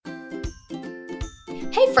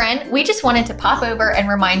Hey friend, we just wanted to pop over and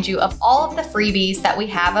remind you of all of the freebies that we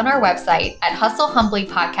have on our website at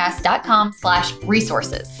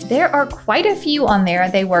hustlehumblypodcast.com/resources. There are quite a few on there.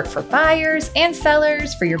 They work for buyers and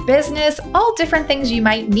sellers, for your business, all different things you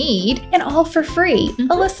might need, and all for free.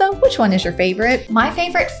 Alyssa, which one is your favorite? My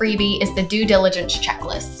favorite freebie is the due diligence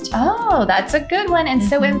checklist. Oh, that's a good one and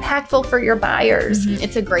so impactful for your buyers.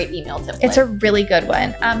 It's a great email template. It's a really good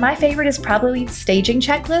one. My favorite is probably the staging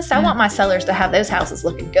checklist. I want my sellers to have those houses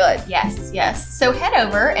looking good. Yes. So head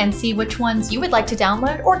over and see which ones you would like to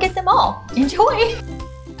download or get them all. Enjoy.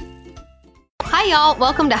 Hi y'all,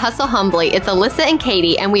 welcome to Hustle Humbly. It's Alyssa and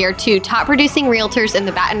Katie, and we are two top producing realtors in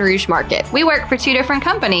the Baton Rouge market. We work for two different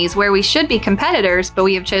companies where we should be competitors, but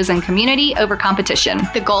we have chosen community over competition.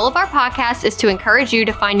 The goal of our podcast is to encourage you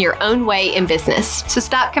to find your own way in business. So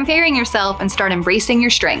stop comparing yourself and start embracing your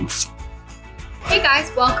strengths. Hey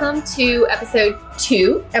guys, welcome to episode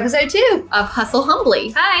 2 of Hustle Humbly.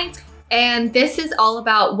 Hi. And this is all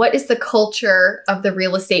about what is the culture of the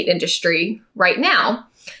real estate industry right now.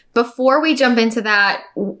 Before we jump into that,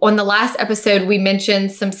 on the last episode, we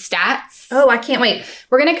mentioned some stats. Oh, I can't wait.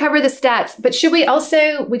 We're going to cover the stats, but should we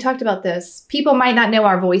also, we talked about this. People might not know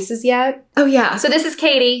our voices yet. Oh, yeah. So this is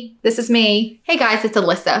Katie. This is me. Hey guys, it's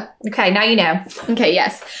Alyssa. Okay, now you know. Okay,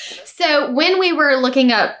 yes. So when we were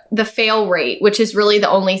looking up the fail rate, which is really the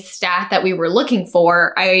only stat that we were looking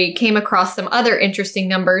for, I came across some other interesting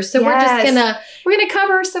numbers. So we're gonna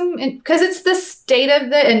cover some, because it's the state of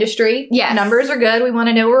the industry. Yes. Numbers are good. We want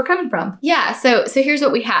to know where we're coming from. Yeah. So here's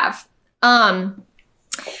what we have.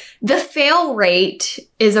 The fail rate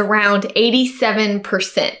is around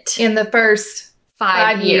 87% In the first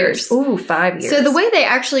 5 years. Ooh, 5 years. So the way they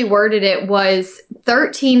actually worded it was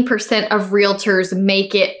 13% of realtors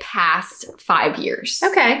make it past 5 years.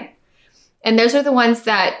 Okay. And those are the ones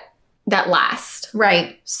that last.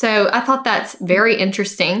 Right. So I thought that's very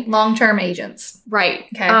interesting. Long-term agents. Right.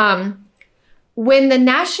 Okay. When the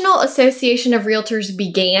National Association of Realtors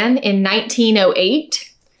began in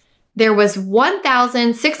 1908, there was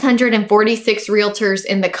 1,646 realtors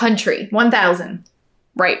in the country. 1,000.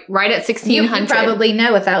 Right at 1,600. You probably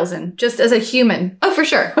know 1,000, just as a human. Oh, for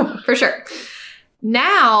sure. For sure.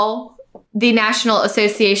 Now, the National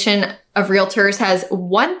Association of Realtors has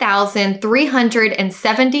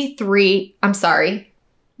 1,373. I'm sorry.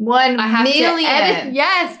 1 million.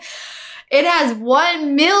 Yes. It has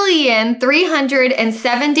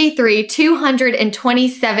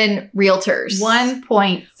 1,373,227 realtors.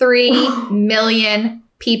 1.3 million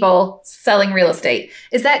people selling real estate.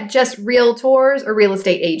 Is that just realtors or real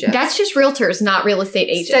estate agents? That's just realtors, not real estate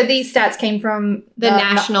agents. So these stats came from the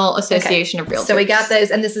National Association of Realtors. So we got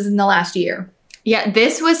those, and this is in the last year. Yeah,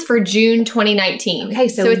 this was for June 2019. Okay,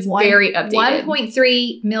 so it's very updated.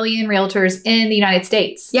 1.3 million realtors in the United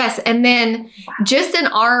States. Yes, and then just in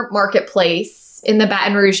our marketplace in the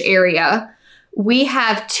Baton Rouge area, we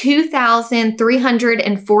have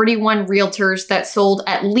 2,341 realtors that sold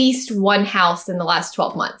at least one house in the last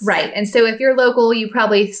 12 months. Right. And so if you're local, you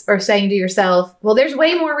probably are saying to yourself, well, there's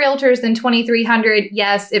way more realtors than 2,300.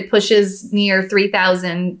 Yes, it pushes near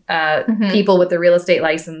 3,000 people with the real estate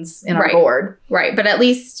license in our board. Right. But at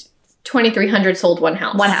least 2,300 sold one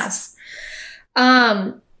house. One house.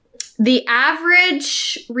 The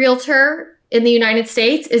average realtor in the United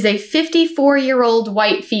States is a 54-year-old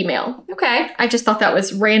white female. Okay. I just thought that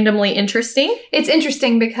was randomly interesting. It's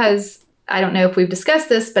interesting because I don't know if we've discussed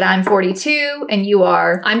this, but I'm 42 and you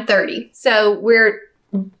are? I'm 30. So we're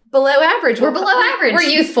below average. We're below average. We're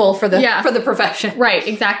youthful for the profession. Right,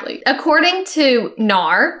 exactly. According to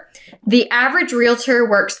NAR, the average realtor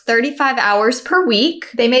works 35 hours per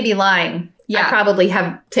week. They may be lying. Yeah. I probably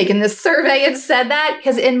have taken this survey and said that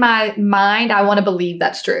because in my mind, I want to believe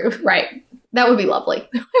that's true. Right. That would be lovely.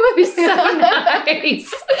 It would be so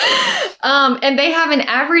nice. And they have an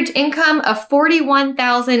average income of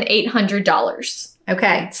 $41,800.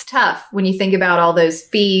 Okay. It's tough when you think about all those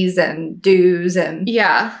fees and dues and...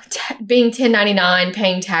 Yeah. Being 1099,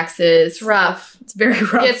 paying taxes. It's rough. It's very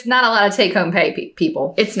rough. It's not a lot of take-home pay,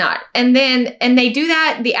 people. It's not. And they do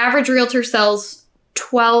that. The average realtor sells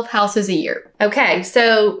 12 houses a year. Okay,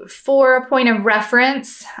 so for a point of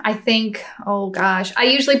reference, I think, I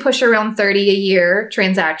usually push around 30 a year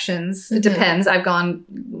transactions. It depends. I've gone,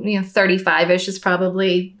 35-ish is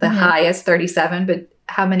probably the highest, 37. But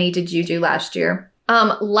how many did you do last year?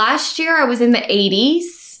 Last year I was in the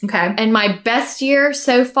 80s. Okay. And my best year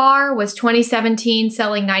so far was 2017,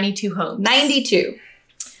 selling 92 homes. 92.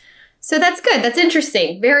 So that's good. That's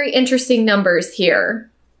interesting. Very interesting numbers here.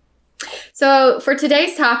 So for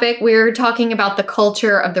today's topic, we're talking about the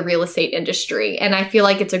culture of the real estate industry. And I feel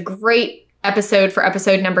like it's a great episode for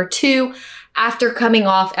episode number 2. after coming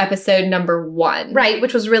off episode number 1. Right,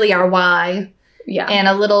 which was really our why. Yeah. And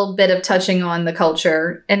a little bit of touching on the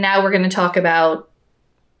culture. And now we're going to talk about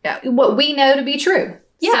what we know to be true.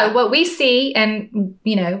 Yeah. So what we see and,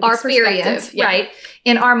 Our experience, perspective, yeah. right,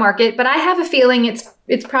 in our market. But I have a feeling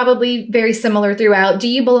it's probably very similar throughout. Do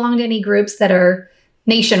you belong to any groups that are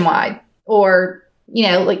nationwide? Or,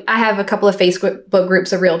 like I have a couple of Facebook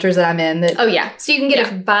groups of realtors that I'm in. Oh, yeah. So you can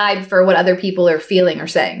get a vibe for what other people are feeling or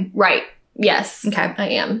saying. Right. Yes. Okay. I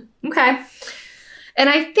am. Okay. And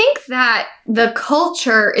I think that the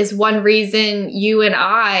culture is one reason you and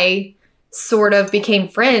I sort of became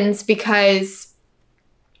friends, because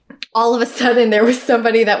all of a sudden there was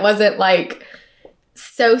somebody that wasn't like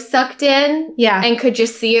so sucked in Yeah. and could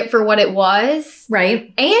just see it for what it was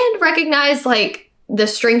Right. and recognize like the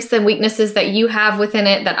strengths and weaknesses that you have within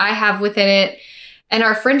it, that I have within it. And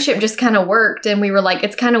our friendship just kind of worked. And we were like,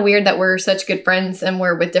 it's kind of weird that we're such good friends and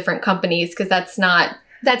we're with different companies, because that's not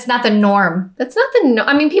the norm.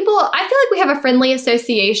 I mean, people, I feel like we have a friendly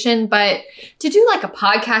association, but to do like a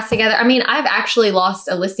podcast together, I mean, I've actually lost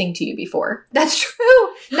a listing to you before. That's true.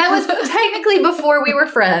 That was technically before we were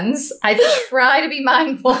friends. I try to be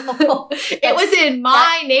mindful. It was in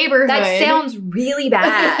my neighborhood. That sounds really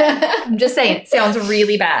bad. I'm just saying, it sounds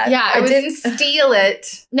really bad. Yeah, I didn't steal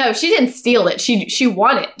it. No, she didn't steal it. She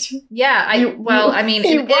won it. Yeah, it won.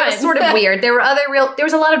 was sort of weird. There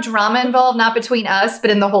was a lot of drama involved, not between us,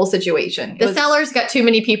 but in the whole situation. The sellers got too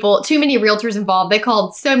many realtors involved. They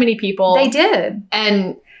called so many people. They did.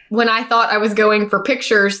 And when I thought I was going for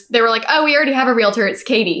pictures, they were like, "Oh, we already have a realtor. It's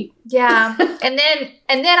Katie." Yeah. and then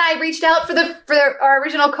I reached out for our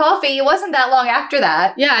original coffee. It wasn't that long after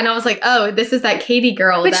that. Yeah, and I was like, "Oh, this is that Katie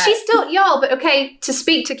girl." But she still, but okay, to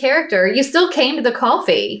speak to character, you still came to the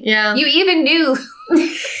coffee. Yeah. You even knew.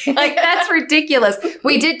 Like, that's ridiculous.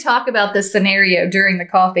 We did talk about this scenario during the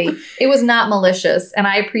coffee. It was not malicious. And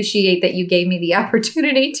I appreciate that you gave me the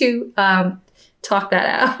opportunity to talk that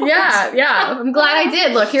out. Yeah. I'm glad I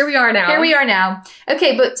did. Look, here we are now.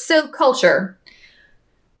 Okay, but so culture.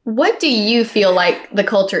 What do you feel like the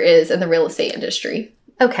culture is in the real estate industry?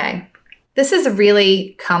 Okay. This is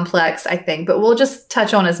really complex, I think, but we'll just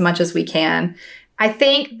touch on as much as we can. I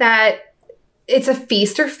think that it's a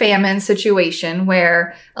feast or famine situation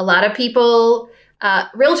where a lot of people,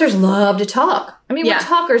 realtors love to talk. I mean, we're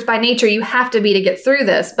talkers by nature. You have to be to get through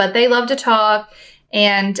this, but they love to talk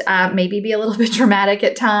and maybe be a little bit dramatic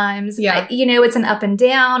at times. Yeah. It's an up and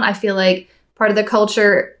down. I feel like part of the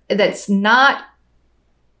culture that's not,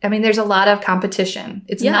 there's a lot of competition.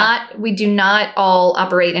 We do not all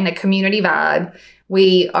operate in a community vibe.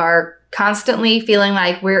 We are constantly feeling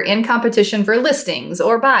like we're in competition for listings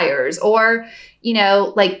or buyers, or,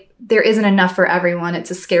 like there isn't enough for everyone.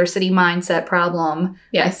 It's a scarcity mindset problem.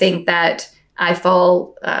 Yes. I think that I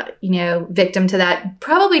fall, victim to that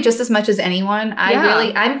probably just as much as anyone.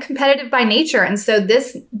 I'm competitive by nature. And so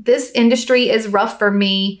this industry is rough for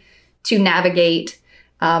me to navigate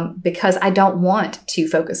because I don't want to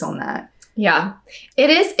focus on that. Yeah, it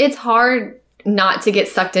is. It's hard not to get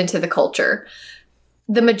sucked into the culture.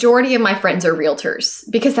 The majority of my friends are realtors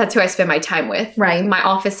because that's who I spend my time with. Right. My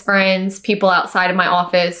office friends, people outside of my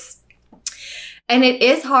office. And it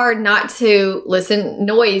is hard not to listen.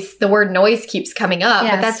 Noise, the word noise keeps coming up,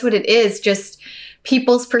 Yes. but that's what it is. Just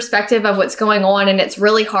people's perspective of what's going on. And it's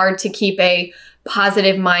really hard to keep a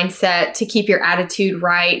positive mindset, to keep your attitude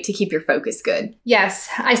right, to keep your focus good. Yes,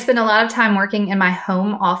 I spend a lot of time working in my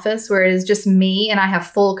home office where it is just me and I have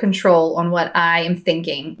full control on what I am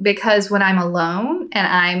thinking. Because when I'm alone and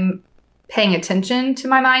I'm paying attention to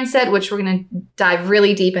my mindset, which we're going to dive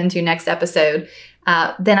really deep into next episode,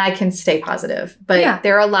 then I can stay positive. But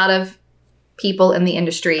there are a lot of people in the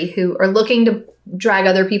industry who are looking to drag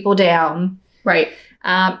other people down. Right.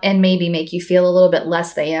 And maybe make you feel a little bit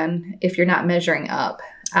less than if you're not measuring up.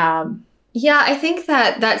 Yeah, I think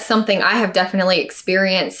that that's something I have definitely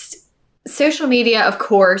experienced. Social media, of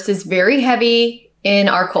course, is very heavy in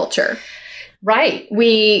our culture. Right.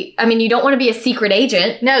 You don't want to be a secret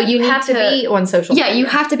agent. No, you have to be on social media. Yeah, you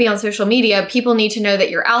have to be on social media. People need to know that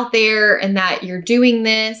you're out there and that you're doing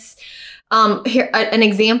this. Here, an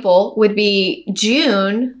example would be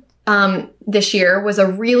June this year was a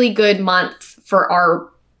really good month for our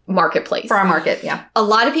marketplace. For our market, yeah. A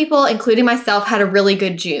lot of people, including myself, had a really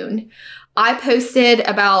good June. I posted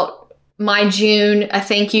about my June, a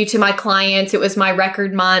thank you to my clients. It was my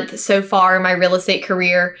record month so far in my real estate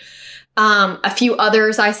career. A few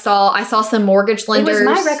others I saw some mortgage lenders. It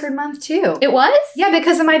was my record month too. It was? Yeah,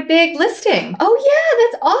 because of my big listing. Oh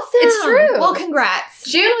yeah, that's awesome. It's true. Well, congrats.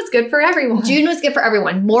 June was good for everyone. June was good for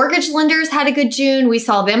everyone. Mortgage lenders had a good June. We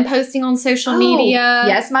saw them posting on social media.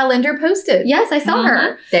 Yes, my lender posted. Yes, I saw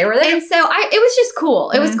her. They were there. And so it was just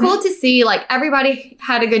cool. It was cool to see like everybody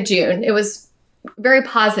had a good June. It was very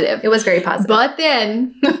positive. It was very positive. But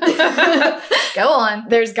then Go on.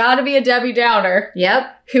 there's got to be a Debbie Downer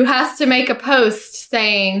Yep. who has to make a post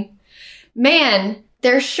saying, man,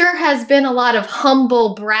 there sure has been a lot of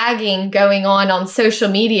humble bragging going on social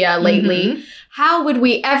media lately. Mhm. How would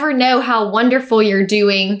we ever know how wonderful you're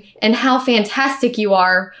doing and how fantastic you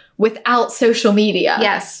are without social media?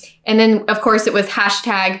 Yes. And then, of course, it was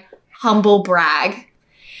hashtag humble brag.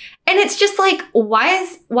 And it's just like, why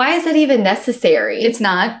is that even necessary? It's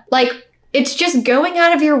not. like, it's just going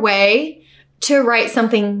out of your way to write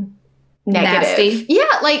something negative. Nasty.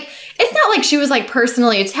 Yeah, like, it's not like she was like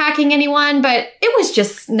personally attacking anyone, but it was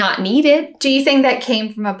just not needed. Do you think that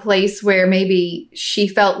came from a place where maybe she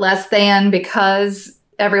felt less than because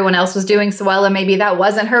everyone else was doing so well and maybe that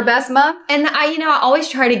wasn't her best month? And I always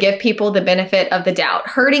try to give people the benefit of the doubt.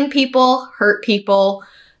 Hurting people hurt people.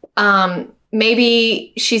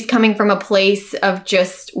 Maybe she's coming from a place of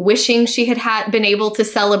just wishing she had been able to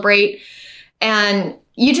celebrate. And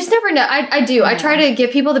you just never know. I do. I try to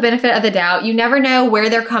give people the benefit of the doubt. You never know where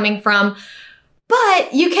they're coming from.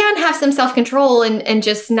 But you can have some self-control and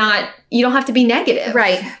just not, you don't have to be negative.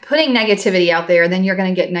 Right. Putting negativity out there, then you're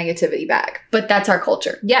going to get negativity back. But that's our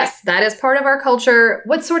culture. Yes, that is part of our culture.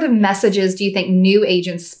 What sort of messages do you think new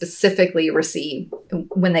agents specifically receive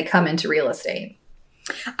when they come into real estate?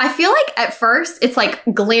 I feel like at first it's like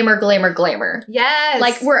glamour, glamour, glamour. Yes.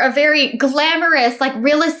 Like we're a very glamorous, like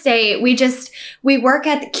real estate. We work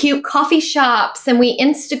at the cute coffee shops and we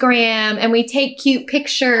Instagram and we take cute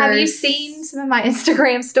pictures. Have you seen some of my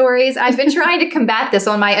Instagram stories? I've been trying to combat this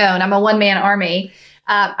on my own. I'm a one-man army.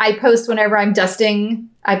 I post whenever I'm dusting.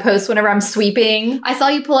 I post whenever I'm sweeping. I saw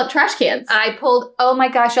you pull up trash cans. Oh my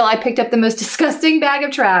gosh, y'all, I picked up the most disgusting bag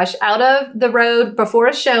of trash out of the road before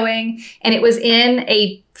a showing, and it was in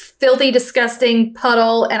a filthy, disgusting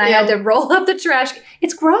puddle, and I had to roll up the trash.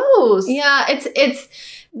 It's gross. Yeah, it's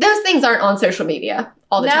those things aren't on social media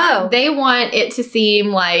all the time. They want it to seem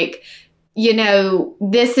like,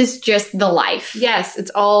 this is just the life. Yes,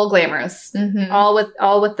 it's all glamorous. Mm-hmm.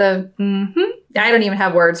 All with the I don't even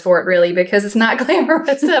have words for it really because it's not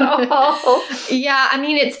glamorous at all. Yeah,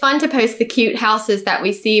 it's fun to post the cute houses that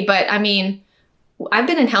we see, but I've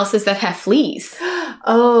been in houses that have fleas.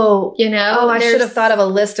 Oh, I there's- should have thought of a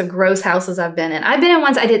list of gross houses I've been in. I've been in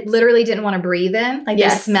ones I literally didn't want to breathe in. Like they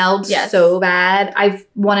smelled so bad. I've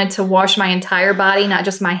wanted to wash my entire body, not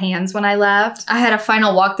just my hands when I left. I had a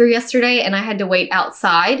final walkthrough yesterday and I had to wait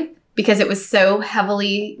outside because it was so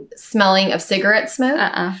heavily smelling of cigarette smoke.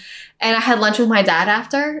 And I had lunch with my dad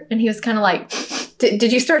after, and he was kind of like,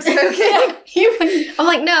 did you start smoking? I'm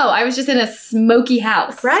like, no, I was just in a smoky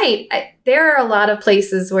house. Right. There are a lot of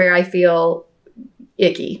places where I feel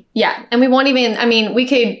icky. Yeah. And we won't even, we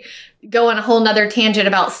could go on a whole nother tangent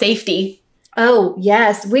about safety. Oh,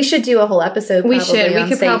 yes. We should do a whole episode. We should. We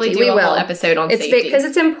could probably do a whole episode on safety. Because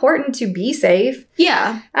it's important to be safe.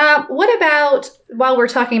 Yeah. What about, while we're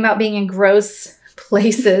talking about being in gross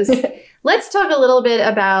places, let's talk a little bit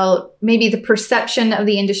about maybe the perception of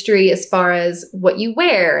the industry as far as what you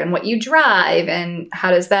wear and what you drive and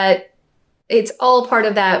how does that, it's all part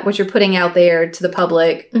of that, what you're putting out there to the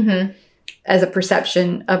public as a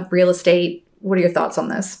perception of real estate. What are your thoughts on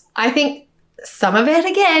this? I think some of it,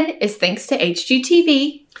 again, is thanks to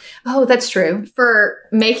HGTV. Oh, that's true. For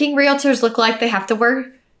making realtors look like they have to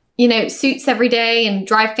wear, suits every day and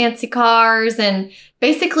drive fancy cars and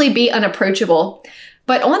basically be unapproachable.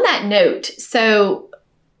 But on that note, so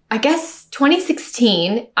I guess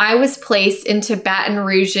 2016, I was placed into Baton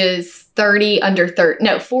Rouge's 40 under 40.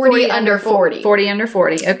 40 under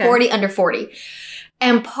 40. Okay. 40 under 40.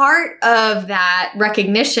 And part of that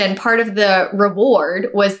recognition, part of the reward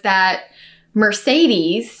was that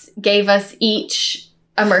Mercedes gave us each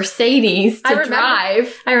a Mercedes to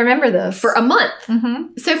drive. I remember this. For a month.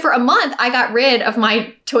 Mm-hmm. So for a month, I got rid of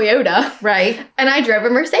my Toyota. Right. And I drove a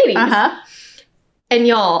Mercedes. Uh-huh. And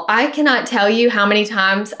y'all, I cannot tell you how many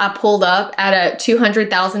times I pulled up at a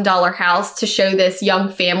 $200,000 house to show this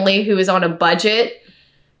young family who was on a budget.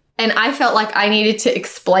 And I felt like I needed to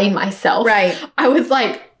explain myself. Right. I was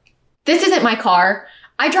like, this isn't my car.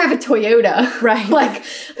 I drive a Toyota. Right.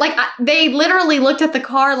 They literally looked at the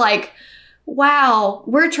car like, wow,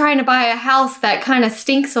 we're trying to buy a house that kind of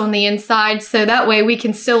stinks on the inside so that way we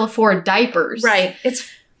can still afford diapers. Right.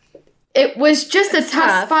 it was just a It's tough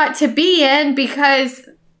tough. spot to be in because,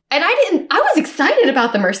 and I was excited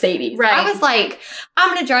about the Mercedes. Right. I was like, I'm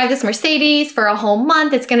going to drive this Mercedes for a whole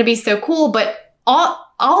month. It's going to be so cool. But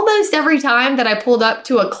almost every time that I pulled up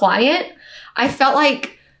to a client, I felt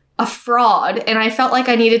like a fraud and I felt like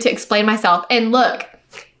I needed to explain myself. And look,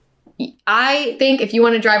 I think if you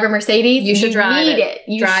want to drive a Mercedes, You should drive need it.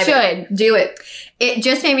 You Drive should. it. Do it. It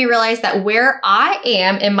just made me realize that where I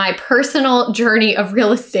am in my personal journey of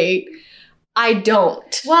real estate, I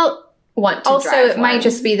don't Well, want to also, drive it might one.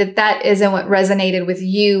 just be that isn't what resonated with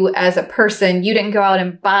you as a person. You didn't go out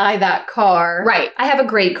and buy that car. Right. I have a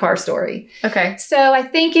great car story. Okay. So I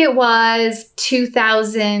think it was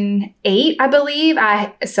 2008, I believe.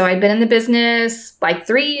 I'd been in the business like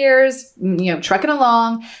 3 years, trucking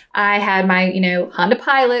along. I had my, Honda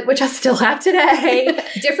Pilot, which I still have today.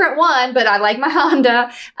 Different one, but I like my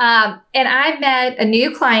Honda. And I met a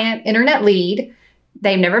new client, internet lead.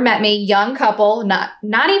 They've never met me, young couple, not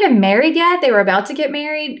even married yet. They were about to get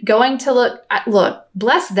married, going to look,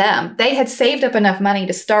 bless them. They had saved up enough money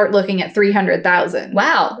to start looking at $300,000.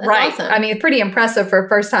 Wow. That's Right. awesome. I mean, pretty impressive for a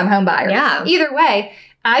first-time home buyer. Yeah. Either way,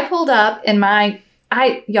 I pulled up in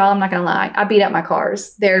y'all, I'm not going to lie. I beat up my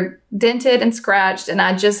cars. They're dented and scratched, and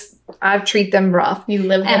I treat them rough. You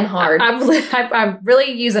live them And hard. I'm really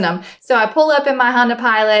using them. So I pull up in my Honda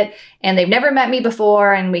Pilot, and they've never met me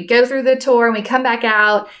before, and we go through the tour, and we come back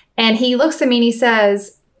out, and he looks at me and he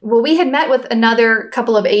says, well, we had met with another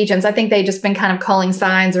couple of agents. I think they'd just been kind of calling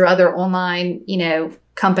signs or other online,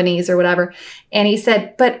 companies or whatever. And he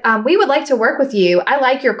said, but we would like to work with you. I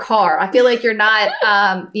like your car. I feel like you're not,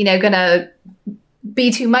 going to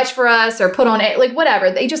be too much for us or put on it, like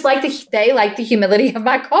whatever. They just like the humility of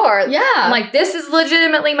my car. Yeah. I'm like, this is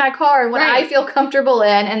legitimately my car and what Right. I feel comfortable in.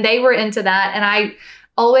 And they were into that. And I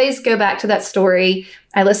always go back to that story.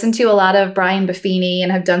 I listen to a lot of Brian Buffini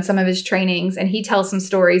and have done some of his trainings, and he tells some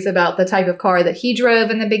stories about the type of car that he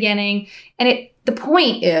drove in the beginning. And the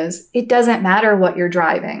point is, it doesn't matter what you're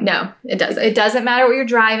driving. No, it doesn't. It doesn't matter what you're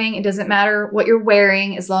driving. It doesn't matter what you're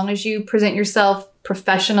wearing, as long as you present yourself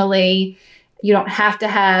professionally. You don't have to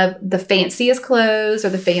have the fanciest clothes or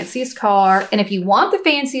the fanciest car. And if you want the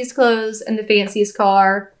fanciest clothes and the fanciest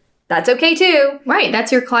car, that's okay too. Right.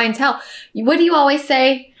 That's your clientele. What do you always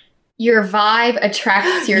say? Your vibe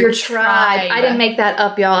attracts your tribe. I didn't make that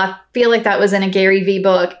up, y'all. I feel like that was in a Gary Vee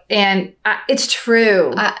book, and it's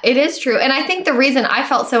true. It is true. And I think the reason I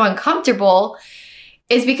felt so uncomfortable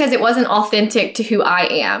is because it wasn't authentic to who I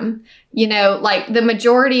am. Like the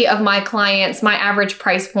majority of my clients, my average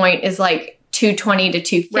price point is like $220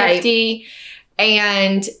 to $250. Right.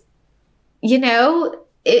 And,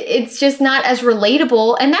 it's just not as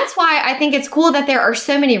relatable. And that's why I think it's cool that there are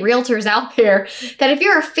so many realtors out there that if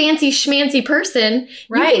you're a fancy schmancy person,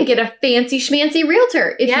 Right. you can get a fancy schmancy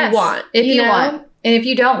realtor if Yes, you want. If you want. And if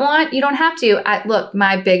you don't want, you don't have to. Look,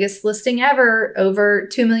 my biggest listing ever, over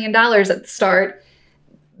 $2 million at the start.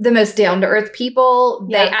 The most down-to-earth people.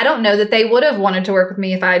 Yeah. I don't know that they would have wanted to work with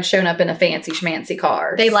me if I had shown up in a fancy schmancy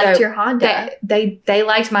car. They liked your Honda. They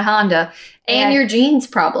liked my Honda. And your jeans,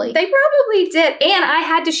 probably. They probably did. And I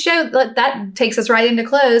had to show, that takes us right into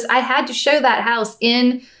clothes. I had to show that house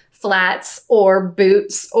in flats or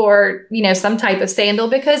boots or, some type of sandal,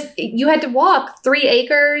 because you had to walk 3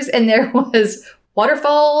 acres and there was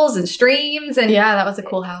waterfalls and streams and Yeah, that was a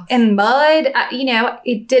cool house. and mud.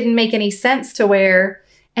 It didn't make any sense to wear.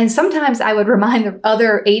 And sometimes I would remind the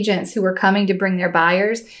other agents who were coming to bring their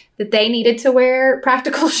buyers that they needed to wear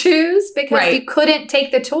practical shoes because Right. you couldn't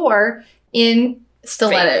take the tour in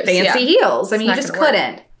Stilettos. fancy heels. I mean, you not just gonna work.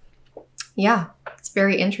 couldn't. Yeah, it's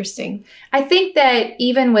very interesting. I think that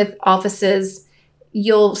even with offices,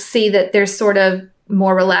 you'll see that there's sort of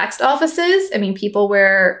more relaxed offices. I mean, people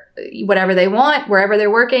wear whatever they want, wherever they're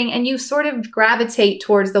working, and you sort of gravitate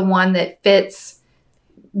towards the one that fits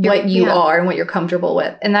what you Yeah. are and what you're comfortable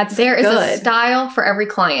with. And that's There is good. a style for every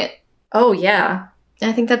client. Oh, yeah. And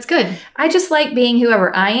I think that's good. I just like being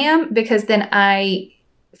whoever I am because then I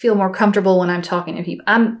feel more comfortable when I'm talking to people.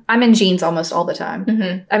 I'm in jeans almost all the time.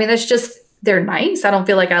 Mm-hmm. I mean, that's just, they're nice. I don't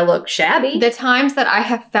feel like I look shabby. The times that I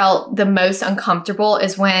have felt the most uncomfortable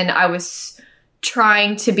is when I was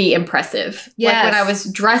trying to be impressive. Yes. Like when I was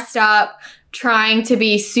dressed up, trying to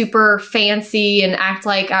be super fancy and act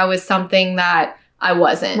like I was something that I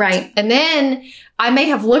wasn't. Right. And then I may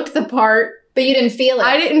have looked the part, But you didn't feel it.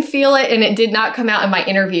 I didn't feel it, and it did not come out in my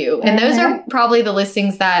interview. And those are probably the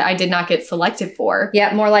listings that I did not get selected for.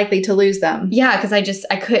 Yeah, more likely to lose them. Yeah, because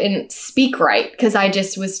I couldn't speak right because I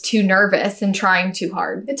just was too nervous and trying too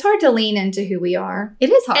hard. It's hard to lean into who we are. It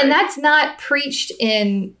is hard. And that's not preached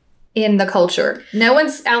in in the culture. No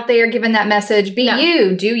one's out there giving that message. Be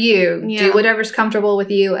you, do you, do whatever's comfortable with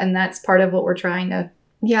you. And that's part of what we're trying to.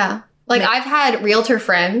 Yeah. Like I've had realtor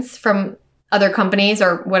friends from other companies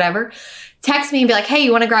or whatever text me and be like, hey,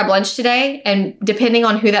 you want to grab lunch today? And depending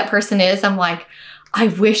on who that person is, I'm like, I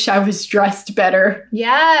wish I was dressed better.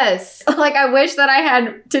 Yes. Like I wish that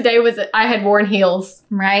I had worn heels.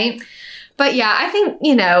 Right. But yeah, I think,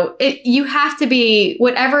 you have to be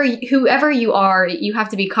whoever you are, you have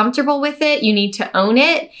to be comfortable with it. You need to own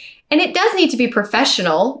it. And it does need to be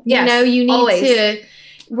professional. Yes, you need always.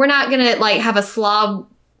 We're not going to like have a slob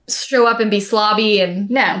show up and be slobby and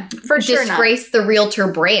no, for sure disgrace the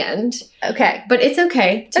realtor brand. Okay. But it's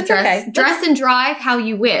okay to That's dress. okay. Dress and drive how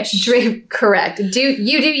you wish. Correct. Do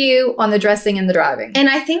you on the dressing and the driving. And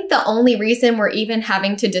I think the only reason we're even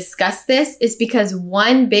having to discuss this is because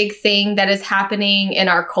one big thing that is happening in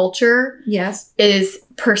our culture is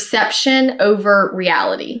perception over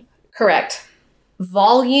reality. Correct.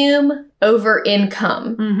 Volume over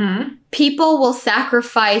income. Mm-hmm. People will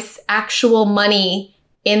sacrifice actual money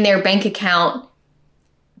in their bank account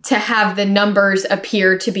to have the numbers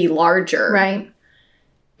appear to be larger. Right.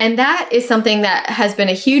 And that is something that has been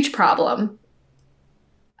a huge problem,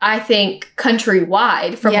 I think,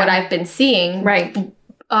 countrywide from what I've been seeing. Right.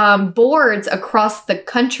 Boards across the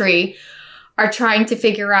country are trying to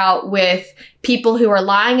figure out with people who are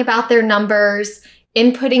lying about their numbers,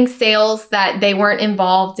 inputting sales that they weren't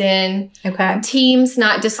involved in. Okay. Teams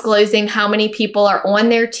not disclosing how many people are on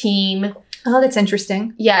their team. Oh, that's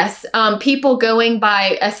interesting. Yes. People going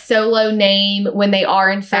by a solo name when they are,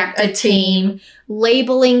 in fact, a team.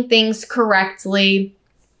 Labeling things correctly.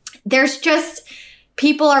 There's just,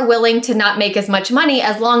 people are willing to not make as much money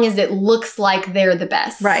as long as it looks like they're the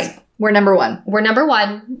best. Right. We're number one.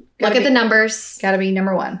 Look at the numbers. Gotta be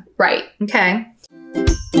number one. Right. Okay.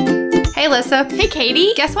 Hey, Alyssa. Hey,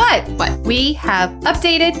 Katie. Guess what? What? We have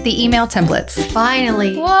updated the email templates.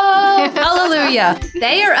 Finally. Whoa! Hallelujah.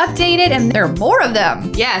 They are updated and there are more of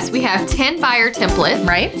them. Yes, we have 10 buyer templates,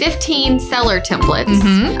 right? 15 seller templates,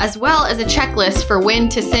 as well as a checklist for when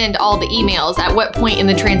to send all the emails at what point in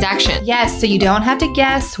the transaction. Yes, so you don't have to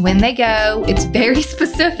guess when they go. It's very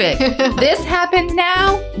specific. This happens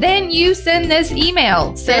now, then you send this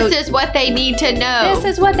email. So this is what they need to know. This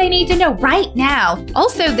is what they need to know right now.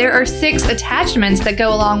 Also, there are 6 attachments that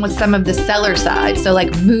go along with some of the seller side. So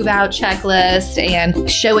like move out checklist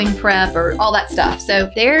and showing prep or all that stuff.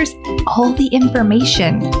 So there's all the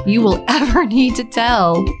information you will ever need to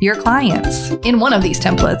tell your clients in one of these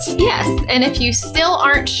templates. Yes. And if you still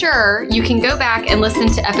aren't sure, you can go back and listen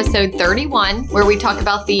to episode 31, where we talk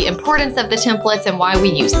about the importance of the templates and why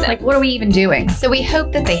we use them. Like, what are we even doing? So we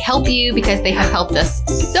hope that they help you because they have helped us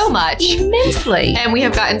so much. Immensely. And we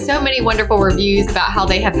have gotten so many wonderful reviews about how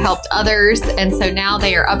they have helped others. And so now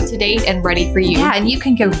they are up to date and ready for you. Yeah, and you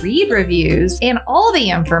can go read reviews and all the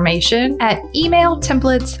information at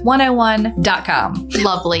emailtemplates101.com.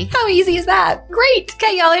 Lovely. How easy is that? Great.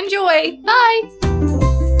 Okay, y'all enjoy. Bye.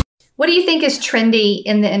 What do you think is trendy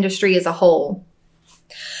in the industry as a whole?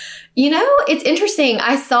 It's interesting.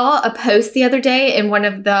 I saw a post the other day in one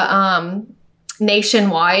of the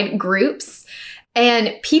nationwide groups,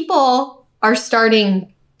 and people are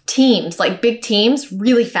starting teams, like big teams,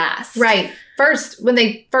 really fast. Right. When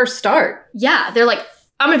they first start. Yeah. They're like,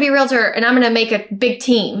 I'm going to be a realtor and I'm going to make a big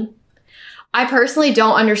team. I personally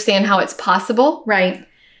don't understand how it's possible. Right.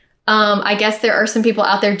 I guess there are some people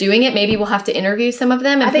out there doing it. Maybe we'll have to interview some of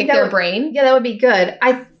them and pick their brain. Yeah, that would be good.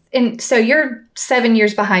 And so you're 7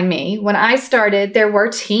 years behind me. When I started, there were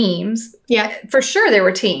teams. Yeah. For sure there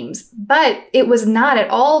were teams. But it was not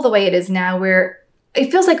at all the way it is now, where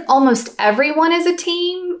it feels like almost everyone is a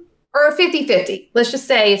team. Or a 50-50. Let's just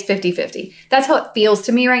say it's 50-50. That's how it feels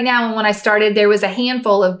to me right now. And when I started, there was a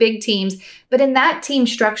handful of big teams. But in that team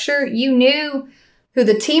structure, you knew who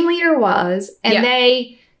the team leader was. And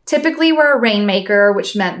they typically were a rainmaker,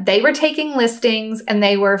 which meant they were taking listings and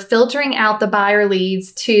they were filtering out the buyer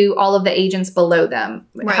leads to all of the agents below them.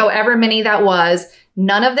 Right. However many that was,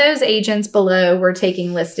 none of those agents below were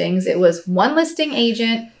taking listings. It was one listing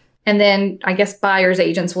agent. And then I guess buyer's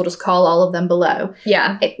agents, will just call all of them below.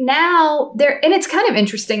 Yeah. And it's kind of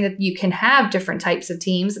interesting that you can have different types of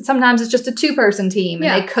teams. And sometimes it's just a 2-person team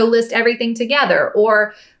and they co-list everything together.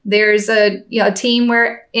 Or there's a team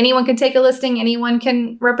where anyone can take a listing, anyone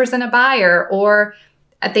can represent a buyer. Or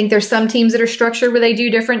I think there's some teams that are structured where they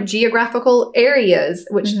do different geographical areas,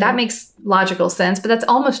 which that makes logical sense. But that's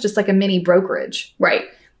almost just like a mini brokerage. Right.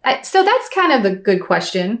 So that's kind of a good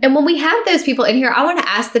question. And when we have those people in here, I want to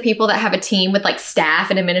ask the people that have a team with like staff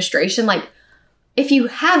and administration, like, if you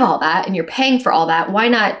have all that and you're paying for all that, why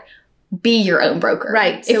not be your own broker.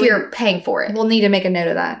 Right. If So you're paying for it. We'll need to make a note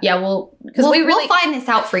of that. Yeah, Because we'll find this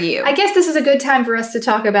out for you. I guess this is a good time for us to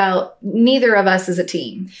talk about neither of us is a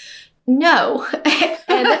team. No.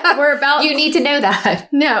 And we're about... You need to know that.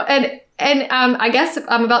 No. And I guess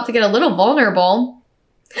I'm about to get a little vulnerable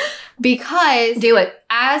because... Do it.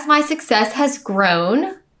 As my success has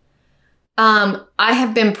grown, I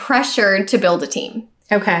have been pressured to build a team.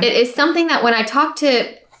 Okay. It is something that when I talk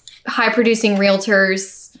to high-producing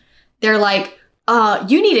realtors, they're like,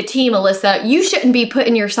 you need a team, Alyssa. You shouldn't be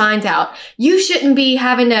putting your signs out. You shouldn't be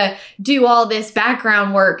having to do all this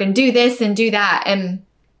background work and do this and do that. And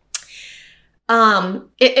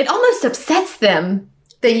it almost upsets them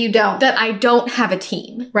that you don't. That I don't have a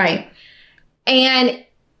team. Right. And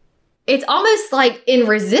it's almost like in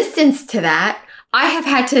resistance to that, I have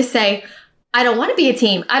had to say, I don't want to be a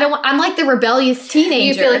team. I'm like the rebellious teenager.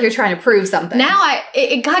 You feel like you're trying to prove something. Now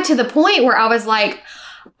it got to the point where I was like,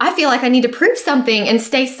 I feel like I need to prove something and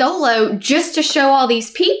stay solo just to show all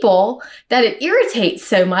these people that it irritates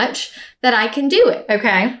so much that I can do it.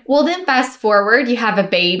 Okay. Well, then fast forward, you have a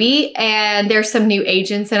baby and there's some new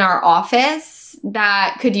agents in our office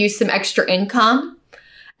that could use some extra income.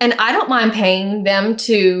 And I don't mind paying them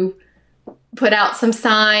to put out some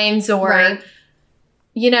signs or, right.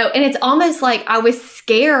 And it's almost like I was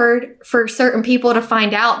scared for certain people to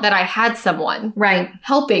find out that I had someone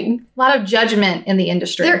helping. A lot of judgment in the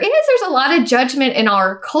industry. There's a lot of judgment in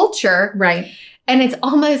our culture. Right. And it's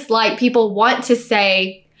almost like people want to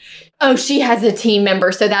say, oh, she has a team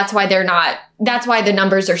member, so that's why that's why the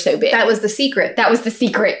numbers are so big. That was the secret.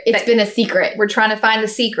 It's been a secret. We're trying to find the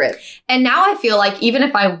secret. And now I feel like even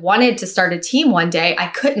if I wanted to start a team one day, I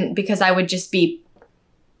couldn't because I would just be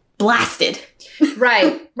blasted.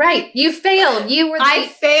 Right. You failed. I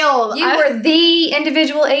failed. You were the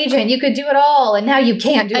individual agent. You could do it all, and now you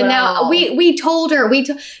can't do it all. And now we told her,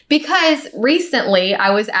 because recently I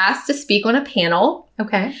was asked to speak on a panel.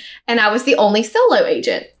 Okay. And I was the only solo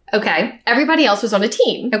agent. Okay. Everybody else was on a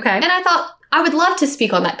team. Okay. And I thought I would love to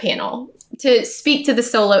speak on that panel, to speak to the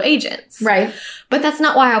solo agents. Right. But that's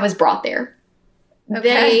not why I was brought there.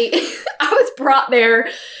 Okay. I was brought there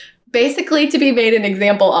basically to be made an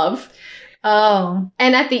example of. Oh.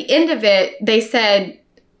 And at the end of it, they said,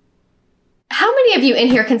 how many of you in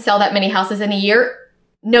here can sell that many houses in a year?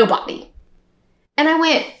 Nobody. And I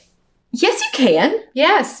went, yes, you can.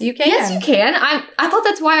 Yes, you can. Yes, you can. I thought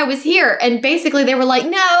that's why I was here. And basically they were like,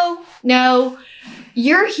 no,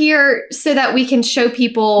 you're here so that we can show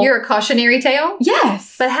people. You're a cautionary tale?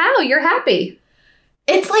 Yes. But how? You're happy.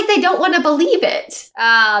 It's like they don't want to believe it.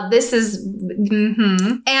 This is...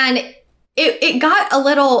 Mm-hmm. And it got a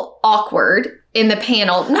little awkward in the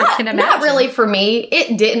panel. Not really for me.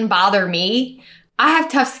 It didn't bother me. I have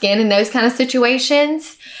tough skin in those kind of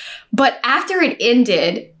situations. But after it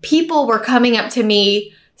ended, people were coming up to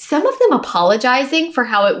me, some of them apologizing for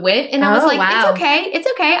how it went. And I was like, wow. It's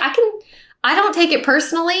okay. I don't take it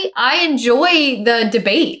personally. I enjoy the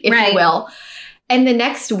debate, if you will. And the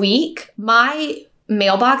next week, my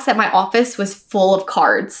mailbox at my office was full of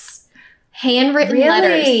cards. Handwritten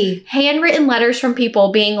letters from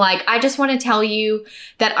people being like, I just want to tell you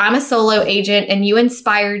that I'm a solo agent and you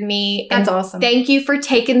inspired me. That's awesome. Thank you for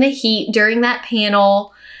taking the heat during that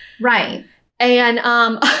panel. Right. And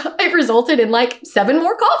it resulted in like 7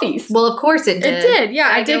 more coffees. Well, of course it did. It did. Yeah,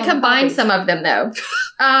 I did combine some of them though.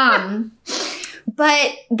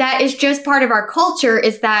 But that is just part of our culture,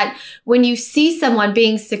 is that when you see someone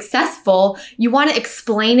being successful, you want to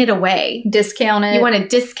explain it away. Discount it. You want to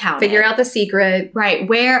discount Figure out the secret. Right.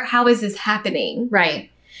 How is this happening?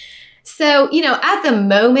 Right. So, at the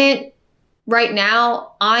moment, right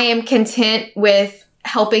now, I am content with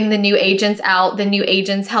helping the new agents out. The new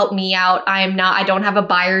agents help me out. I don't have a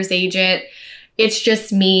buyer's agent. It's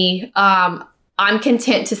just me. I'm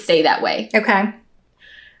content to stay that way. Okay.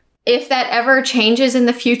 If that ever changes in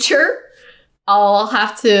the future, I'll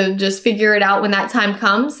have to just figure it out when that time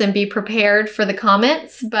comes and be prepared for the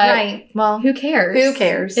comments. But well, who cares? Who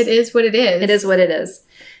cares? It is what it is. It is what it is.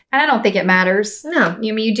 And I don't think it matters. No.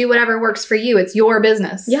 You do whatever works for you. It's your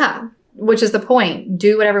business. Yeah. Which is the point.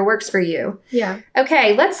 Do whatever works for you. Yeah.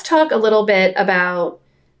 Okay, let's talk a little bit about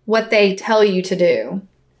what they tell you to do.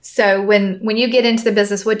 So when you get into the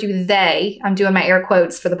business, what do they, I'm doing my air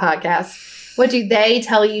quotes for the podcast, what do they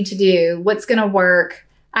tell you to do? What's going to work?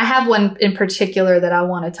 I have one in particular that I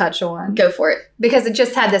want to touch on. Go for it. Because it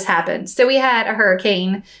just had this happen. So we had a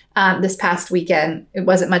hurricane this past weekend. It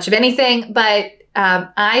wasn't much of anything, but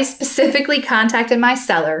I specifically contacted my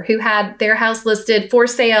seller who had their house listed for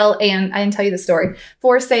sale, and I didn't tell you the story,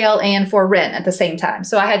 for sale and for rent at the same time.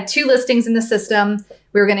 So I had 2 listings in the system.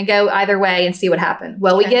 We were going to go either way and see what happened.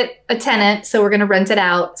 Well, we get a tenant, so we're going to rent it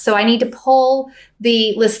out. So I need to pull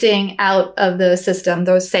the listing out of the system,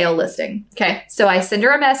 the sale listing. Okay. So I send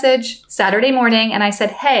her a message Saturday morning and I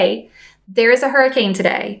said, hey, there is a hurricane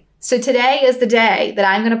today. So today is the day that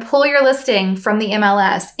I'm going to pull your listing from the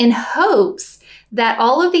MLS in hopes that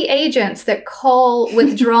all of the agents that call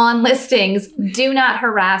withdrawn listings do not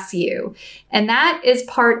harass you. And that is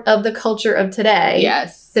part of the culture of today.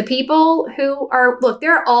 Yes. The people who are, look,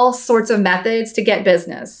 there are all sorts of methods to get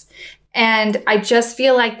business. And I just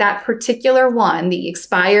feel like that particular one, the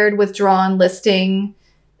expired withdrawn listing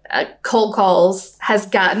cold calls, has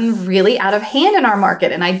gotten really out of hand in our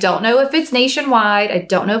market. And I don't know if it's nationwide. I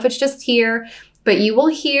don't know if it's just here, but you will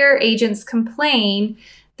hear agents complain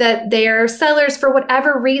that their sellers, for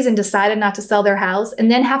whatever reason, decided not to sell their house and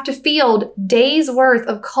then have to field days worth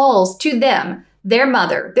of calls to them, their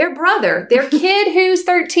mother, their brother, their kid who's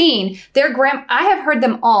 13, their I have heard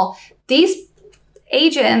them all. These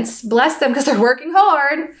agents, bless them because they're working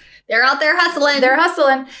hard. They're out there hustling. They're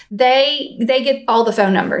hustling. They get all the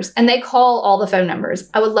phone numbers and they call all the phone numbers.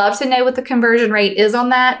 I would love to know what the conversion rate is on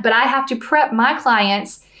that, but I have to prep my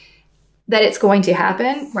clients that it's going to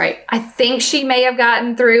happen. Right. I think she may have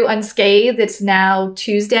gotten through unscathed. It's now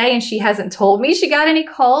Tuesday and she hasn't told me she got any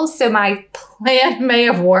calls. So my plan may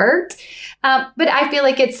have worked. But I feel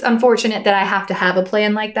like it's unfortunate that I have to have a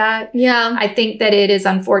plan like that. Yeah. I think that it is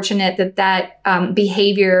unfortunate that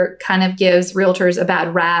behavior kind of gives realtors a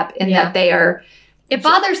bad rap and that they are. It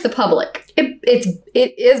bothers the public.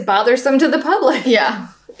 It is bothersome to the public. Yeah.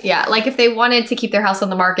 Yeah. Like if they wanted to keep their house on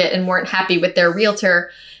the market and weren't happy with their realtor,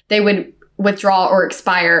 they would withdraw or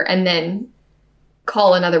expire and then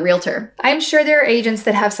call another realtor. I'm sure there are agents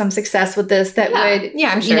that have some success with this that would,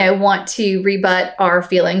 I'm sure. Want to rebut our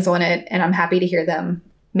feelings on it. And I'm happy to hear them.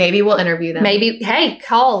 Maybe we'll interview them. Maybe, hey,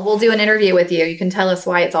 call. We'll do an interview with you. You can tell us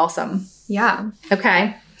why it's awesome. Yeah.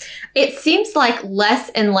 Okay. It seems like less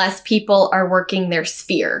and less people are working their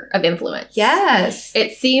sphere of influence. Yes.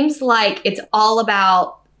 It seems like it's all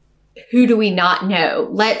about who do we not know?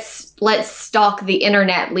 Let's stalk the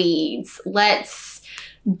internet leads. Let's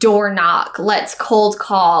door knock. Let's cold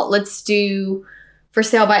call. Let's do for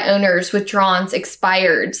sale by owners, withdrawns,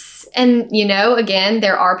 expireds. And, again,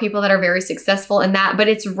 there are people that are very successful in that, but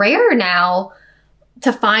it's rare now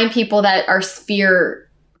to find people that are sphere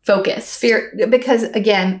focused. Because,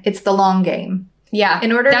 again, it's the long game. Yeah.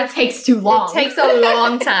 That takes too long. It takes a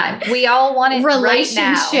long time. We all want it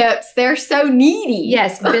relationships, right now. They're so needy.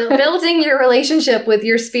 Yes. Building your relationship with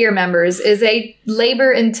your sphere members is a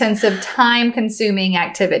labor-intensive, time-consuming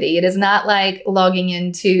activity. It is not like logging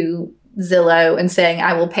into Zillow and saying,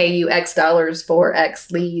 I will pay you X dollars for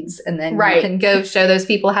X leads. And then you can go show those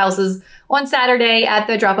people houses on Saturday at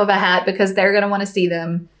the drop of a hat because they're going to want to see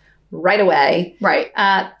them right away. Right.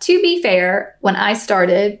 To be fair, when I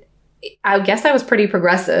started, I guess I was pretty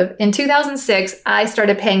progressive. In 2006, I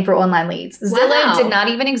started paying for online leads. Wow. Zillow did not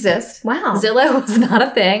even exist. Wow. Zillow was not a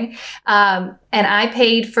thing. And I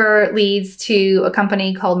paid for leads to a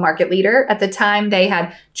company called Market Leader. At the time, they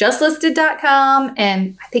had justlisted.com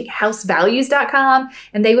and I think housevalues.com.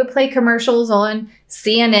 And they would play commercials on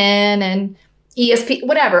CNN and ESP,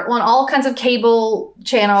 whatever, on all kinds of cable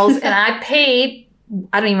channels. And I paid,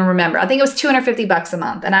 I don't even remember. I think it was $250 a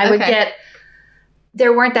month. And I would get...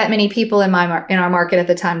 There weren't that many people in our market at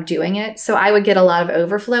the time doing it. So I would get a lot of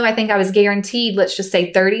overflow. I think I was guaranteed, let's just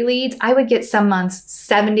say 30 leads. I would get some months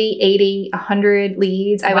 70, 80, 100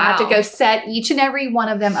 leads. I would have to go set each and every one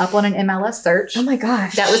of them up on an MLS search. Oh my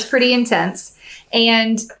gosh. That was pretty intense.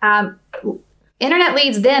 And internet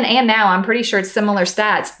leads then and now, I'm pretty sure it's similar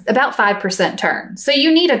stats, about 5% turn. So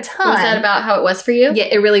you need a ton. Was that about how it was for you? Yeah,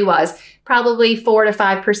 it really was. Probably 4 to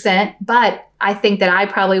 5%. But I think that I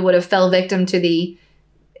probably would have fell victim to the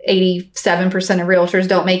 87% of realtors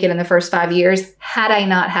don't make it in the first 5 years had I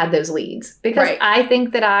not had those leads. Because I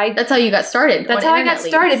think that that's how you got started. That's how I got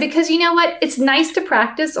started. Because you know what? It's nice to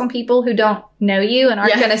practice on people who don't know you and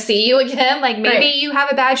aren't going to see you again. Like maybe you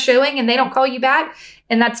have a bad showing and they don't call you back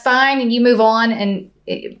and that's fine and you move on. And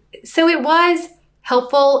so it was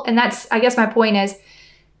helpful. And that's, I guess my point is,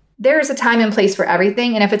 there's a time and place for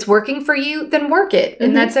everything. And if it's working for you, then work it.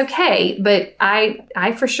 And that's okay. But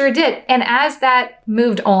I for sure did. And as that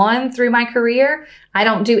moved on through my career, I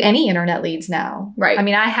don't do any internet leads now. Right. I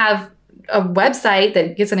mean, I have a website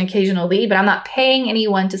that gets an occasional lead, but I'm not paying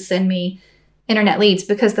anyone to send me internet leads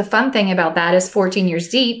because the fun thing about that is 14 years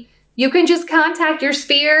deep, You can just contact your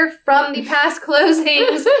sphere from the past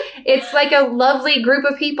closings. It's like a lovely group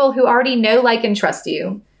of people who already know, like, and trust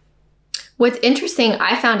you. What's interesting,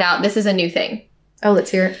 I found out this is a new thing. Oh, let's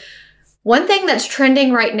hear it. One thing that's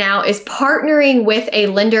trending right now is partnering with a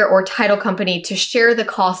lender or title company to share the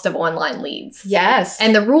cost of online leads. Yes.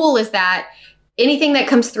 And the rule is that anything that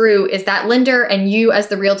comes through is that lender and you as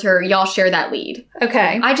the realtor, y'all share that lead.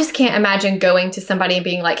 Okay. I just can't imagine going to somebody and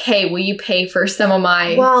being like, hey, will you pay for some of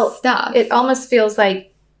my stuff? It almost feels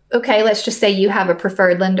like, okay, let's just say you have a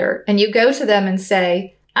preferred lender and you go to them and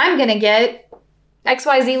say, I'm going to get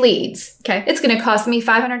XYZ leads. Okay. It's going to cost me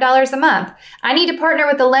 $500 a month. I need to partner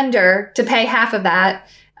with a lender to pay half of that.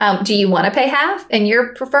 Do you want to pay half? And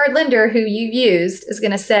your preferred lender who you used is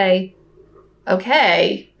going to say,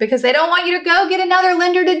 okay, because they don't want you to go get another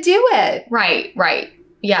lender to do it. Right.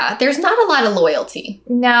 Yeah, there's not a lot of loyalty.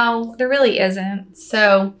 No, there really isn't.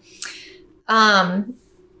 So,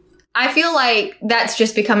 I feel like that's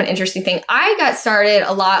just become an interesting thing. I got started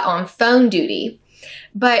a lot on phone duty,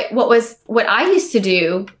 but what I used to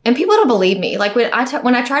do, and people don't believe me, like when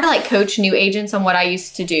I try to like coach new agents on what I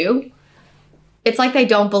used to do, it's like they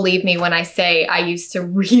don't believe me when I say I used to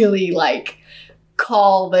really like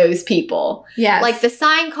call those people. Yes. Like the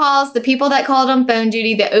sign calls, the people that called on phone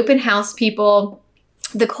duty, the open house people,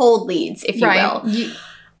 the cold leads, if you will.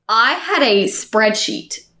 I had a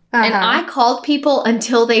spreadsheet and I called people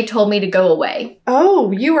until they told me to go away.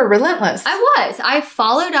 Oh, you were relentless. I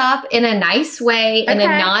followed up in a nice way, in a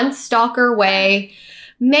non-stalker way.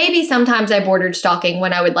 Maybe sometimes I bordered stalking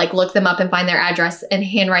when I would like look them up and find their address and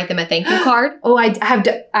handwrite them a thank you card. Oh, I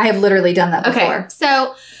have literally done that before. Okay.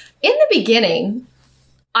 So in the beginning,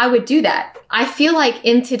 I would do that. I feel like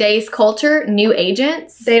in today's culture, new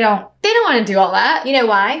agents, they don't want to do all that. You know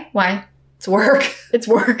why? Why? It's work. It's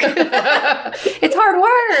work. It's hard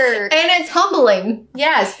work. And it's humbling.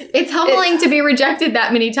 Yes. It's humbling to be rejected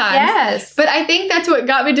that many times. Yes. But I think that's what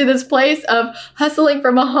got me to this place of hustling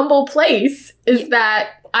from a humble place is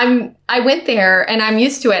that I went there and I'm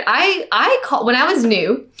used to it. When I was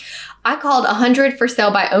new, I called 100 for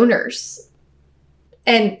sale by owners.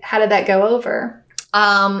 And how did that go over?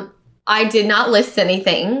 I did not list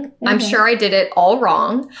anything. I'm sure I did it all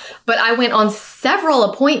wrong, but I went on several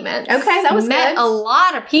appointments. Okay, that was met good. a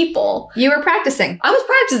lot of people. You were practicing. I was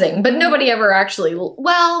practicing, but nobody ever actually,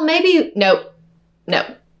 nope,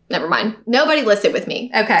 never mind. Nobody listed with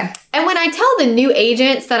me. Okay. And when I tell the new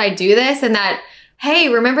agents that I do this and that, hey,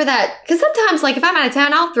 remember that, because sometimes like if I'm out of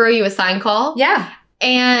town, I'll throw you a sign call. Yeah.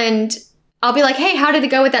 And I'll be like, hey, how did it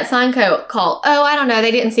go with that sign call? Oh, I don't know.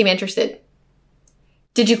 They didn't seem interested.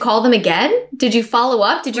 Did you call them again? Did you follow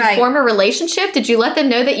up? Did you form a relationship? Did you let them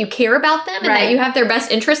know that you care about them and that you have their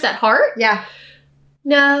best interest at heart? Yeah.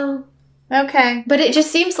 No. Okay. But it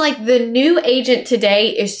just seems like the new agent today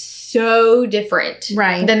is so different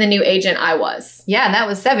than the new agent I was. Yeah, and that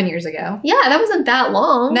was 7 years ago. Yeah, that wasn't that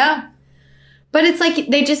long. No. But it's like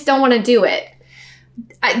they just don't want to do it.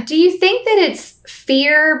 Do you think that it's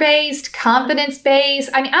fear-based, confidence-based?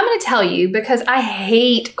 I mean, I'm going to tell you because I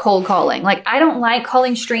hate cold calling. Like, I don't like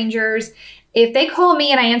calling strangers. If they call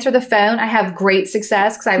me and I answer the phone, I have great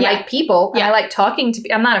success because I like people. And I like talking to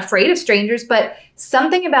people. I'm not afraid of strangers, but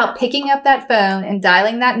something about picking up that phone and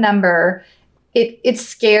dialing that number, it's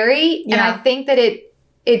scary. Yeah. And I think that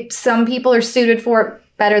it some people are suited for it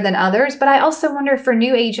better than others. But I also wonder for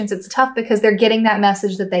new agents, it's tough because they're getting that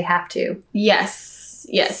message that they have to. Yes.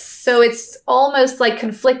 So it's almost like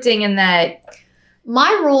conflicting in that. My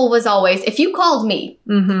rule was always, if you called me,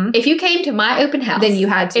 if you came to my open house, then you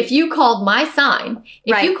had to. If you called my sign,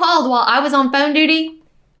 if you called while I was on phone duty,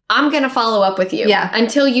 I'm going to follow up with you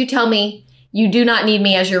until you tell me you do not need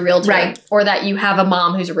me as your realtor or that you have a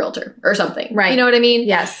mom who's a realtor or something. Right. You know what I mean?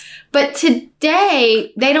 Yes. But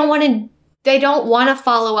today, they don't want to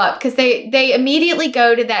follow up because they immediately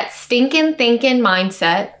go to that stinking thinking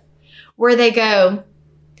mindset where they go,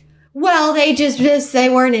 well, they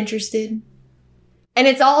weren't interested. And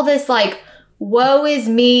it's all this like, woe is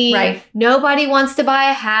me. Right. Nobody wants to buy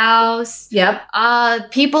a house.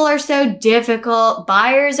 Yep. People are so difficult.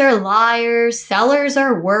 Buyers are liars. Sellers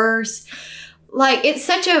are worse. Like, it's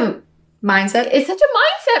such a mindset. It's such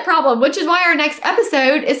a mindset problem, which is why our next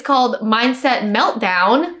episode is called Mindset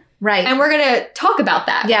Meltdown. Right. And we're going to talk about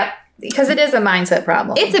that. Yep. Because it is a mindset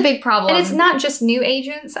problem. It's a big problem. And it's not just new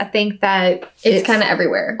agents. I think that it's kind of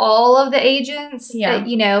everywhere. All of the agents,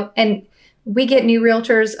 and we get new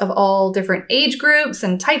realtors of all different age groups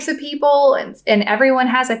and types of people. And everyone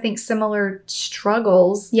has, I think, similar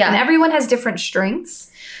struggles. Yeah. And everyone has different strengths.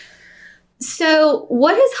 So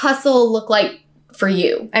what does hustle look like for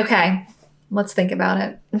you? Okay. Let's think about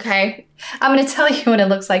it. Okay. I'm going to tell you what it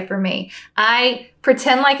looks like for me. I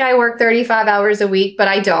pretend like I work 35 hours a week, but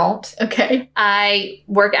I don't. Okay. I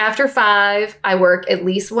work after 5. I work at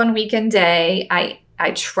least one weekend day.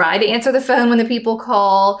 I try to answer the phone when the people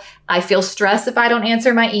call. I feel stressed if I don't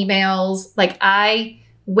answer my emails. Like, I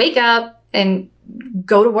wake up and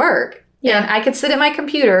go to work. Yeah. And I could sit at my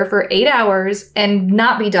computer for 8 hours and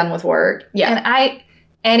not be done with work. Yeah.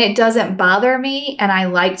 And it doesn't bother me. And I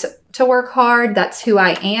like to work hard. That's who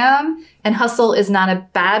I am. And hustle is not a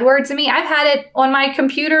bad word to me. I've had it on my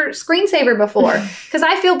computer screensaver before because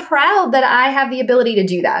I feel proud that I have the ability to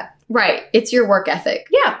do that. Right. It's your work ethic.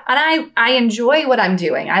 Yeah. And I enjoy what I'm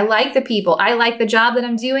doing. I like the people. I like the job that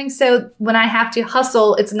I'm doing. So when I have to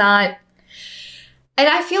hustle, it's not. And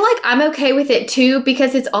I feel like I'm okay with it too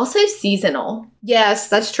because it's also seasonal. Yes,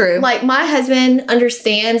 that's true. Like, my husband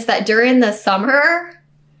understands that during the summer,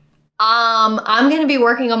 I'm going to be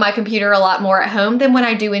working on my computer a lot more at home than when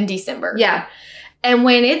I do in December. Yeah. And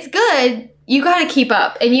when it's good, you got to keep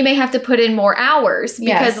up and you may have to put in more hours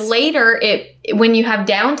because later when you have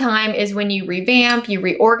downtime is when you revamp, you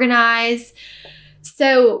reorganize.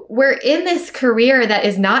 So we're in this career that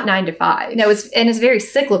is not 9 to 5. No, it's very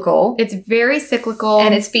cyclical. It's very cyclical.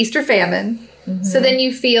 And it's feast or famine. Mm-hmm. So then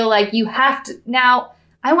you feel like you have to. Now,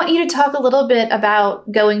 I want you to talk a little bit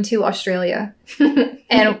about going to Australia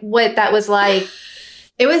and what that was like.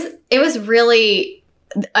 It was really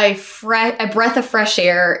a breath of fresh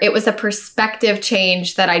air. It was a perspective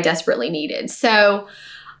change that I desperately needed. So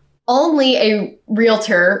only a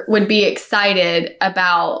realtor would be excited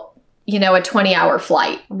about, a 20-hour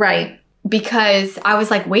flight. Right. Because I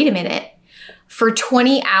was like, wait a minute. For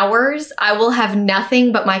 20 hours, I will have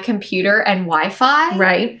nothing but my computer and Wi-Fi.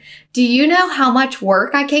 Right. Do you know how much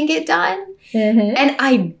work I can get done? Mm-hmm. And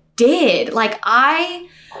I did. Like, I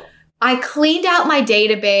cleaned out my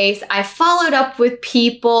database. I followed up with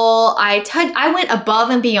people. I went above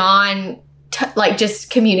and beyond, just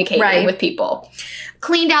communicating with people.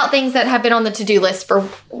 Cleaned out things that have been on the to-do list for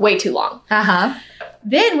way too long. Uh-huh.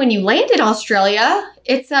 Then when you land in Australia,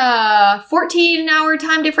 it's a 14-hour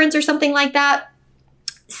time difference or something like that.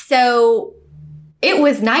 So it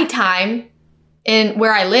was nighttime in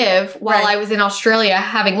where I live while I was in Australia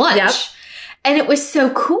having lunch. Yep. And it was so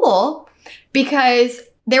cool because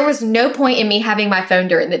there was no point in me having my phone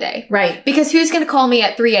during the day. Right. Because who's going to call me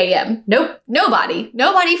at 3 a.m.? Nope. Nobody.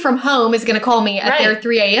 Nobody from home is going to call me at their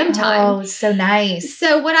 3 a.m. time. Oh, so nice.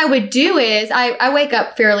 So what I would do is I wake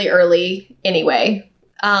up fairly early anyway.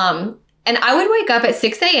 And I would wake up at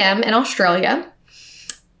 6 a.m. in Australia,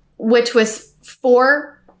 which was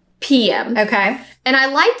 4 p.m. Okay. And I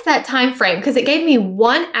liked that time frame because it gave me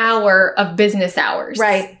 1 hour of business hours.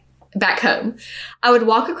 Right. Back home. I would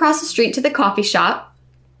walk across the street to the coffee shop.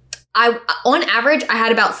 On average, I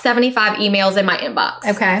had about 75 emails in my inbox.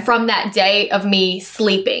 Okay. From that day of me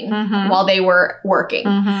sleeping while they were working.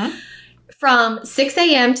 Mm-hmm. From 6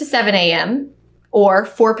 a.m. to 7 a.m. or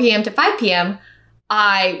 4 p.m. to 5 p.m.,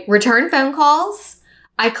 I returned phone calls.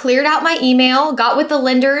 I cleared out my email, got with the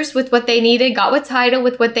lenders with what they needed, got with title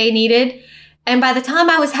with what they needed. And by the time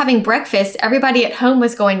I was having breakfast, everybody at home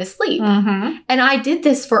was going to sleep. Mm-hmm. And I did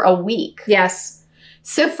this for a week. Yes.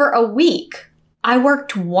 So for a week, I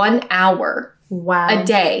worked 1 hour a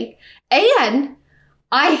day. And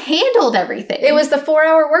I handled everything. It was the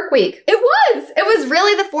 4-hour work week. It was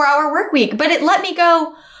really the 4-hour work week. But it let me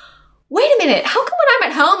go, wait a minute, how come when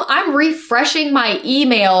I'm at home, I'm refreshing my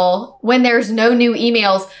email when there's no new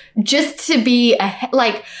emails just to be,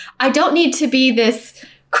 I don't need to be this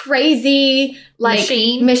crazy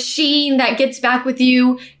machine that gets back with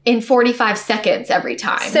you in 45 seconds every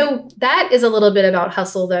time. So that is a little bit about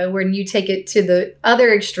hustle, though, when you take it to the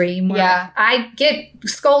other extreme. Where I get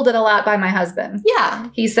scolded a lot by my husband. Yeah.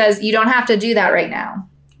 He says, you don't have to do that right now.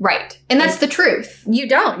 Right. And that's the truth. You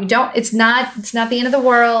don't. It's not the end of the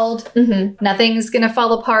world. Mm-hmm. Nothing's going to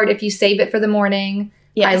fall apart if you save it for the morning.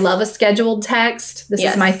 Yes. I love a scheduled text. This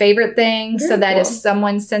is my favorite thing. Very so that if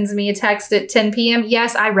someone sends me a text at 10 p.m.,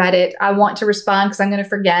 yes, I read it. I want to respond because I'm going to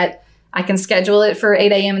forget. I can schedule it for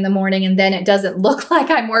 8 a.m. in the morning, and then it doesn't look like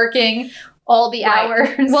I'm working all the hours.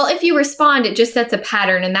 Well, if you respond, it just sets a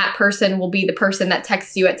pattern, and that person will be the person that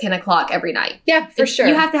texts you at 10 o'clock every night. Yeah, for sure.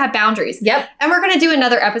 You have to have boundaries. Yep. And we're going to do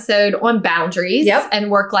another episode on boundaries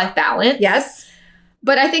and work-life balance. Yes.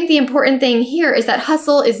 But I think the important thing here is that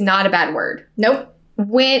hustle is not a bad word. Nope.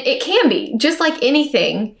 When it can be, just like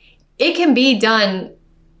anything, it can be done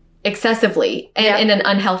excessively and in an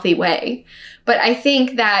unhealthy way. But I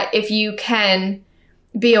think that if you can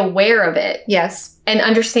be aware of it. Yes. And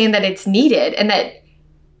understand that it's needed and that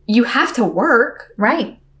you have to work.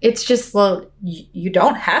 Right. It's just you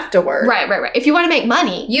don't have to work. right. If you want to make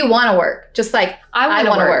money, You want to work, just like I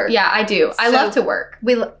want to work. Yeah, I do. I So- love to work,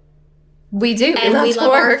 we do. and we to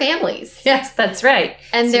love our work. families. Yes, that's right.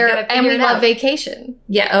 And So you gotta and we figure it love out. vacation.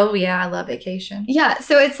 Yeah. Oh, yeah. I love vacation. Yeah,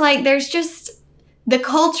 so it's like there's just the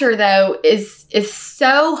culture though is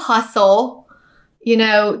so hustle,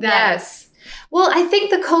 that Yes. Well, I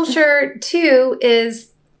think the culture too is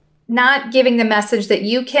not giving the message that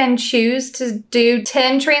you can choose to do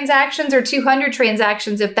 10 transactions or 200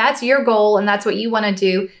 transactions. If that's your goal and that's what you want to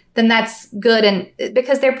do, then that's good. And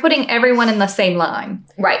because they're putting everyone in the same line.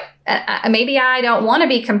 right. Maybe I don't want to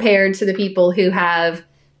be compared to the people who have,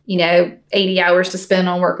 80 hours to spend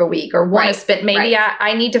on work a week or want Right, to spend. Maybe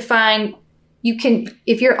I need to find,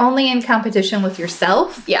 if you're only in competition with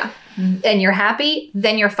yourself Yeah. and you're happy,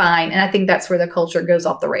 then you're fine. And I think that's where the culture goes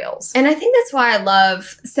off the rails. And I think that's why I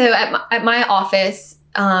love at my office,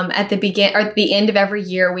 at the end of every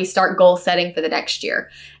year, we start goal setting for the next year.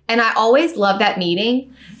 And I always love that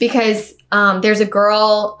meeting because there's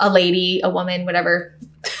a lady, a woman, whatever,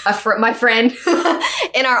 my friend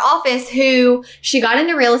in our office who she got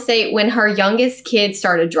into real estate when her youngest kid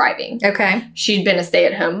started driving. Okay. She'd been a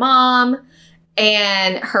stay-at-home mom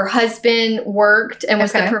and her husband worked and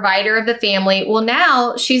was the Okay. provider of the family. Well,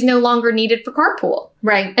 now she's no longer needed for carpool.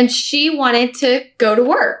 Right. And she wanted to go to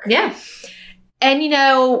work. Yeah. And,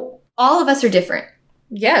 all of us are different.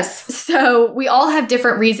 Yes. So we all have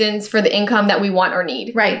different reasons for the income that we want or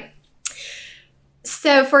need. Right.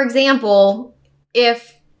 So, for example,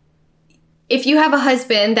 if you have a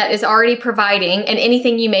husband that is already providing and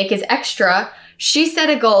anything you make is extra, she set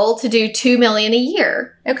a goal to do $2 million a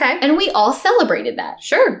year. Okay. And we all celebrated that.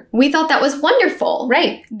 Sure. We thought that was wonderful.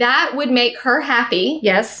 Right. That would make her happy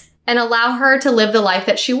Yes. and allow her to live the life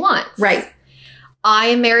that she wants. Right. I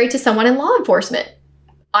am married to someone in law enforcement.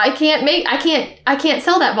 I can't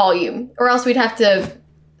sell that volume, or else we'd have to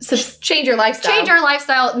Change your lifestyle. change our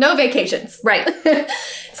lifestyle. No vacations. Right.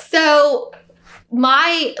 So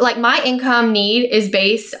my income need is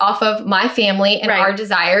based off of my family and Right. our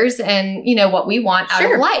desires and what we want out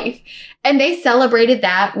Sure. of life. And they celebrated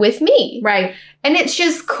that with me. Right. And it's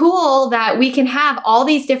just cool that we can have all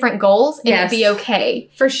these different goals and Yes. it be okay.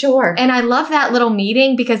 For sure. And I love that little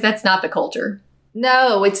meeting because that's not the culture.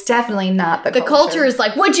 No, it's definitely not the The culture is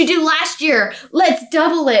like, what'd you do last year? Let's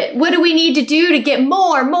double it. What do we need to do to get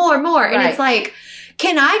more? And Right. it's like,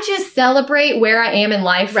 can I just celebrate where I am in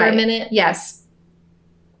life for a Right. minute? Yes.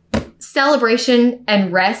 Celebration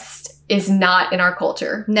and rest is not in our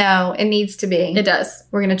culture. No, it needs to be. It does.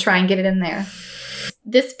 We're going to try and get it in there.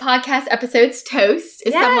 This podcast episode's toast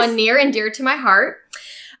is Yes. someone near and dear to my heart.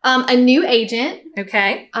 A new agent.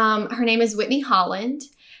 Okay. Her name is Whitney Holland.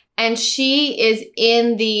 And she is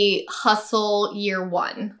in the hustle year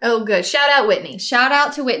 1. Oh, good. Shout out Whitney. Shout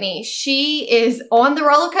out to Whitney. She is on the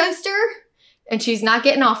roller coaster and she's not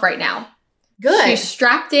getting off right now. Good. She's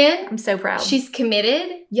strapped in. I'm so proud. She's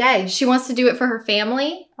committed. Yay. She wants to do it for her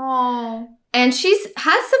family. Oh, And she's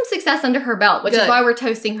has some success under her belt, which is Good. why we're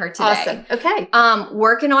toasting her today. awesome. Okay.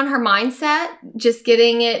 Working on her mindset, just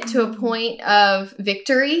getting it to a point of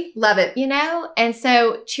victory, Love it. And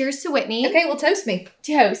so cheers to Whitney. Okay, well, toast me.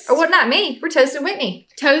 Toast. Or well, not me. We're toasting Whitney.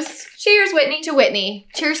 Toast Cheers, Whitney. to Whitney.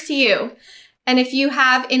 Cheers to you. And if you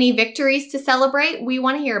have any victories to celebrate, we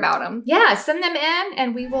want to hear about them. Yeah, send them in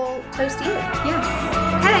and we will toast you. Yes.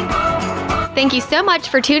 Okay. Thank you so much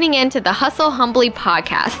for tuning in to the Hustle Humbly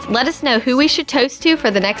podcast. Let us know who we should toast to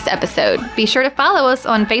for the next episode. Be sure to follow us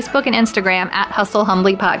on Facebook and Instagram at Hustle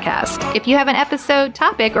Humbly Podcast. If you have an episode,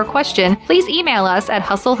 topic, or question, please email us at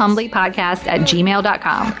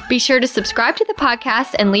hustlehumblypodcast@gmail.com. Be sure to subscribe to the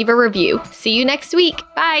podcast and leave a review. See you next week.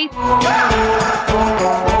 Bye.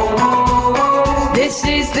 This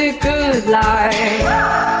is the good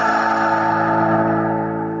life.